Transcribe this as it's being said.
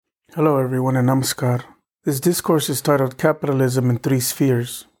Hello, everyone, and namaskar. This discourse is titled Capitalism in Three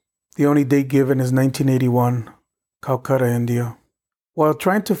Spheres. The only date given is 1981, Calcutta, India. While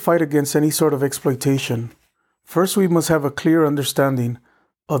trying to fight against any sort of exploitation, first we must have a clear understanding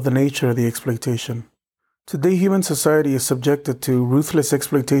of the nature of the exploitation. Today, human society is subjected to ruthless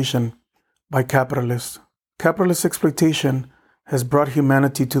exploitation by capitalists. Capitalist exploitation has brought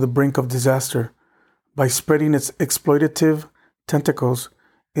humanity to the brink of disaster by spreading its exploitative tentacles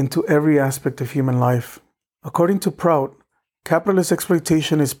into every aspect of human life. According to Prout, capitalist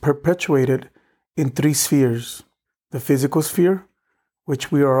exploitation is perpetuated in three spheres: the physical sphere, which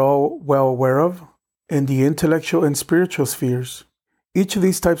we are all well aware of, and the intellectual and spiritual spheres. Each of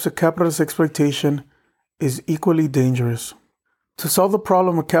these types of capitalist exploitation is equally dangerous. To solve the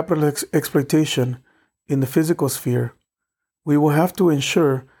problem of capitalist exploitation in the physical sphere, we will have to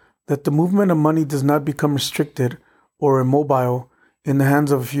ensure that the movement of money does not become restricted or immobile in the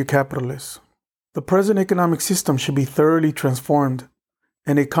hands of a few capitalists. The present economic system should be thoroughly transformed,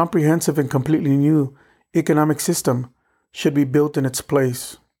 and a comprehensive and completely new economic system should be built in its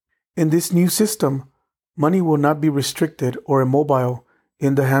place. In this new system, money will not be restricted or immobile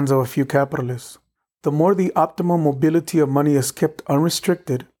in the hands of a few capitalists. The more the optimal mobility of money is kept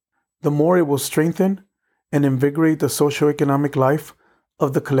unrestricted, the more it will strengthen and invigorate the socio-economic life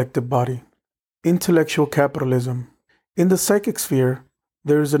of the collective body. Intellectual capitalism. In the psychic sphere,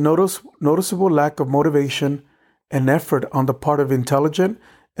 there is a noticeable lack of motivation and effort on the part of intelligent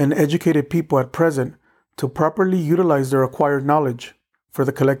and educated people at present to properly utilize their acquired knowledge for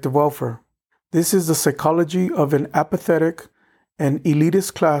the collective welfare. This is the psychology of an apathetic and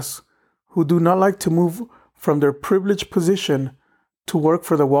elitist class who do not like to move from their privileged position to work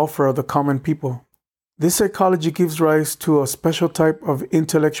for the welfare of the common people. This psychology gives rise to a special type of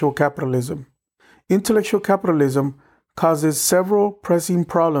intellectual capitalism. Intellectual capitalism causes several pressing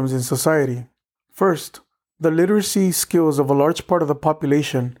problems in society. First, the literacy skills of a large part of the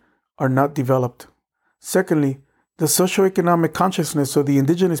population are not developed. Secondly, the socioeconomic consciousness of the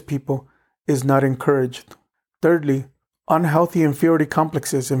indigenous people is not encouraged. Thirdly, unhealthy inferiority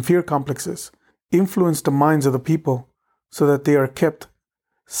complexes and fear complexes influence the minds of the people so that they are kept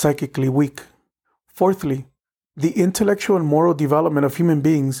psychically weak. Fourthly, the intellectual and moral development of human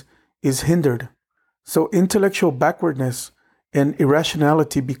beings is hindered. So intellectual backwardness and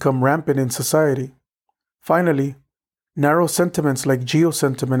irrationality become rampant in society. Finally, narrow sentiments like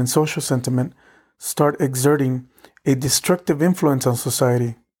geosentiment and social sentiment start exerting a destructive influence on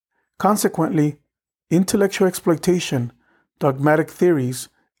society. Consequently, intellectual exploitation, dogmatic theories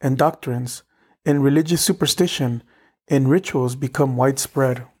and doctrines, and religious superstition and rituals become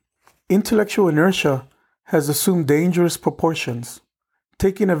widespread. Intellectual inertia has assumed dangerous proportions.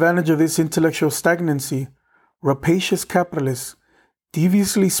 Taking advantage of this intellectual stagnancy, rapacious capitalists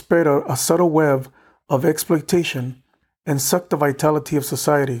deviously spread a subtle web of exploitation and suck the vitality of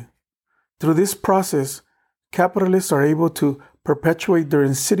society. Through this process, capitalists are able to perpetuate their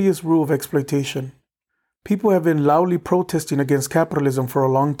insidious rule of exploitation. People have been loudly protesting against capitalism for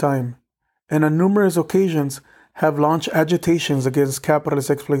a long time, and on numerous occasions have launched agitations against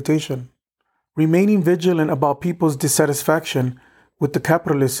capitalist exploitation. Remaining vigilant about people's dissatisfaction with the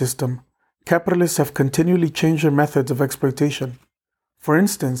capitalist system, capitalists have continually changed their methods of exploitation. For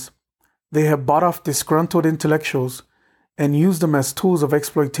instance, they have bought off disgruntled intellectuals and used them as tools of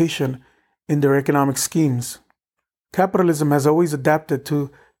exploitation in their economic schemes. Capitalism has always adapted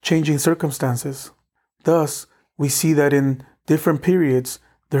to changing circumstances. Thus, we see that in different periods,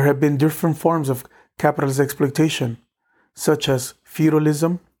 there have been different forms of capitalist exploitation, such as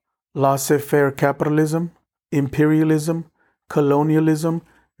feudalism, laissez-faire capitalism, imperialism, colonialism,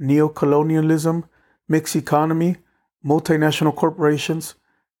 neocolonialism, mixed economy, multinational corporations,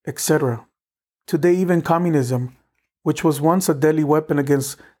 etc. Today, even communism, which was once a deadly weapon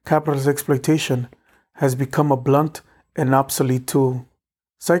against capitalist exploitation, has become a blunt and obsolete tool.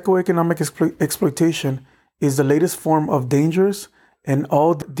 Psychoeconomic exploitation is the latest form of dangerous and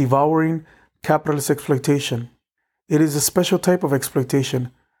all-devouring capitalist exploitation. It is a special type of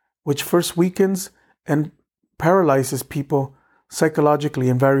exploitation which first weakens and paralyzes people psychologically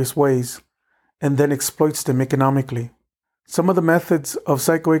in various ways, and then exploits them economically. Some of the methods of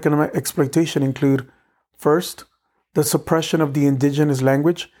psychoeconomic exploitation include, first, the suppression of the indigenous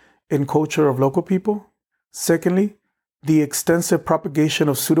language and culture of local people. Secondly, the extensive propagation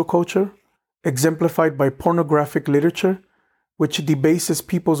of pseudoculture, exemplified by pornographic literature, which debases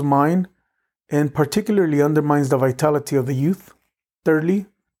people's mind and particularly undermines the vitality of the youth. Thirdly,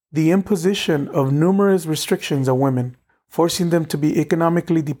 the imposition of numerous restrictions on women, forcing them to be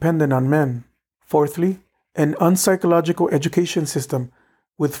economically dependent on men. Fourthly, an unpsychological education system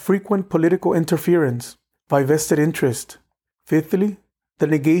with frequent political interference by vested interest. Fifthly, the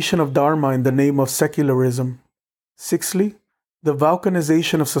negation of Dharma in the name of secularism. Sixthly, the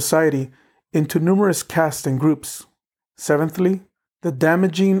balkanization of society into numerous castes and groups. Seventhly, the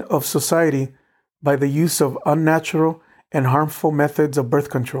damaging of society by the use of unnatural and harmful methods of birth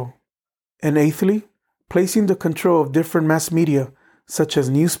control. And eighthly, placing the control of different mass media, such as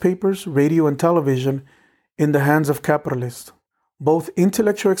newspapers, radio, and television, in the hands of capitalists. Both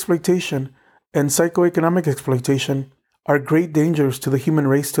intellectual exploitation and psychoeconomic exploitation are great dangers to the human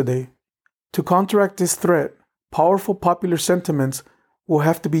race today. To counteract this threat, powerful popular sentiments will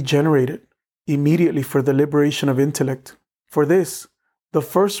have to be generated immediately for the liberation of intellect. For this, the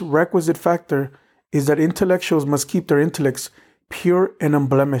first requisite factor is that intellectuals must keep their intellects pure and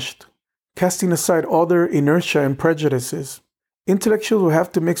unblemished, casting aside all their inertia and prejudices. Intellectuals will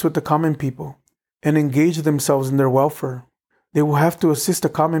have to mix with the common people and engage themselves in their welfare. They will have to assist the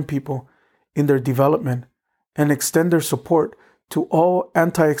common people in their development and extend their support to all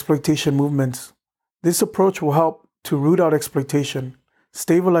anti-exploitation movements. This approach will help to root out exploitation,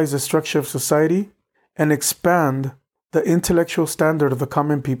 stabilize the structure of society, and expand the intellectual standard of the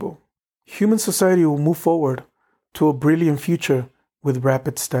common people. Human society will move forward to a brilliant future with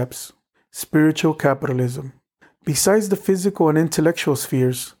rapid steps. Spiritual capitalism. Besides the physical and intellectual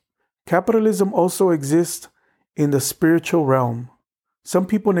spheres, capitalism also exists in the spiritual realm. Some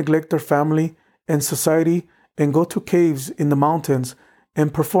people neglect their family and society and go to caves in the mountains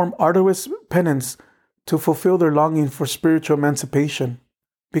and perform arduous penance to fulfill their longing for spiritual emancipation.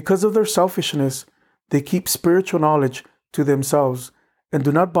 Because of their selfishness, they keep spiritual knowledge to themselves and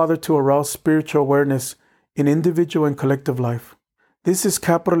do not bother to arouse spiritual awareness in individual and collective life. This is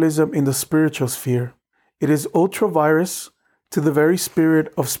capitalism in the spiritual sphere. It is ultra-virus to the very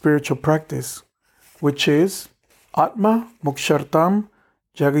spirit of spiritual practice, which is Atma Mokshartam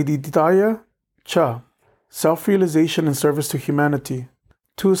Jagadidaya Cha, self-realization and service to humanity.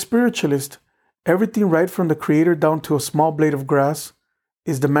 To a spiritualist, everything right from the Creator down to a small blade of grass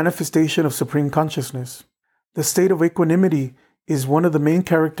is the manifestation of supreme consciousness. The state of equanimity is one of the main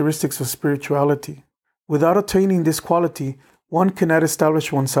characteristics of spirituality. Without attaining this quality, one cannot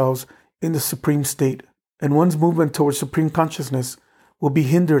establish oneself in the supreme state, and one's movement towards supreme consciousness will be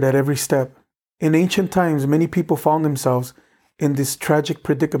hindered at every step. In ancient times, many people found themselves in this tragic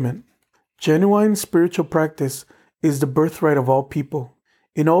predicament. Genuine spiritual practice is the birthright of all people,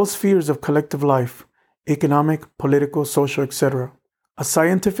 in all spheres of collective life, economic, political, social, etc. A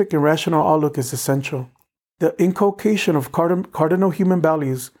scientific and rational outlook is essential. The inculcation of cardinal human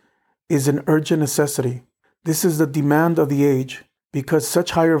values is an urgent necessity. This is the demand of the age. Because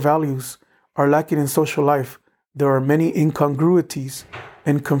such higher values are lacking in social life, there are many incongruities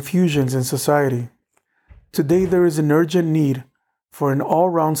and confusions in society. Today, there is an urgent need for an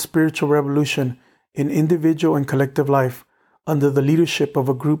all-round spiritual revolution in individual and collective life under the leadership of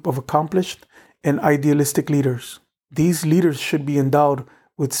a group of accomplished and idealistic leaders. These leaders should be endowed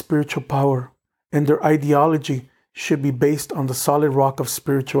with spiritual power, and their ideology should be based on the solid rock of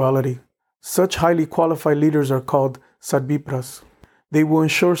spirituality. Such highly qualified leaders are called Sadvipras. They will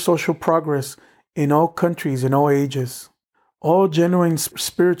ensure social progress in all countries and all ages. All genuine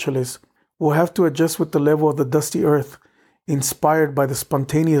spiritualists will have to adjust with the level of the dusty earth, inspired by the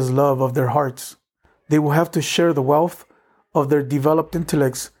spontaneous love of their hearts. They will have to share the wealth of their developed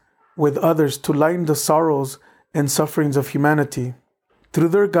intellects with others to lighten the sorrows and sufferings of humanity. Through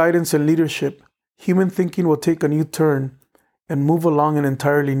their guidance and leadership, human thinking will take a new turn and move along an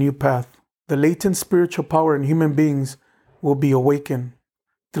entirely new path. The latent spiritual power in human beings will be awakened.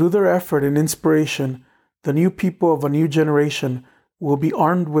 Through their effort and inspiration, the new people of a new generation will be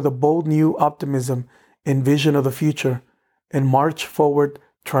armed with a bold new optimism and vision of the future and march forward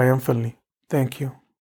triumphantly. Thank you.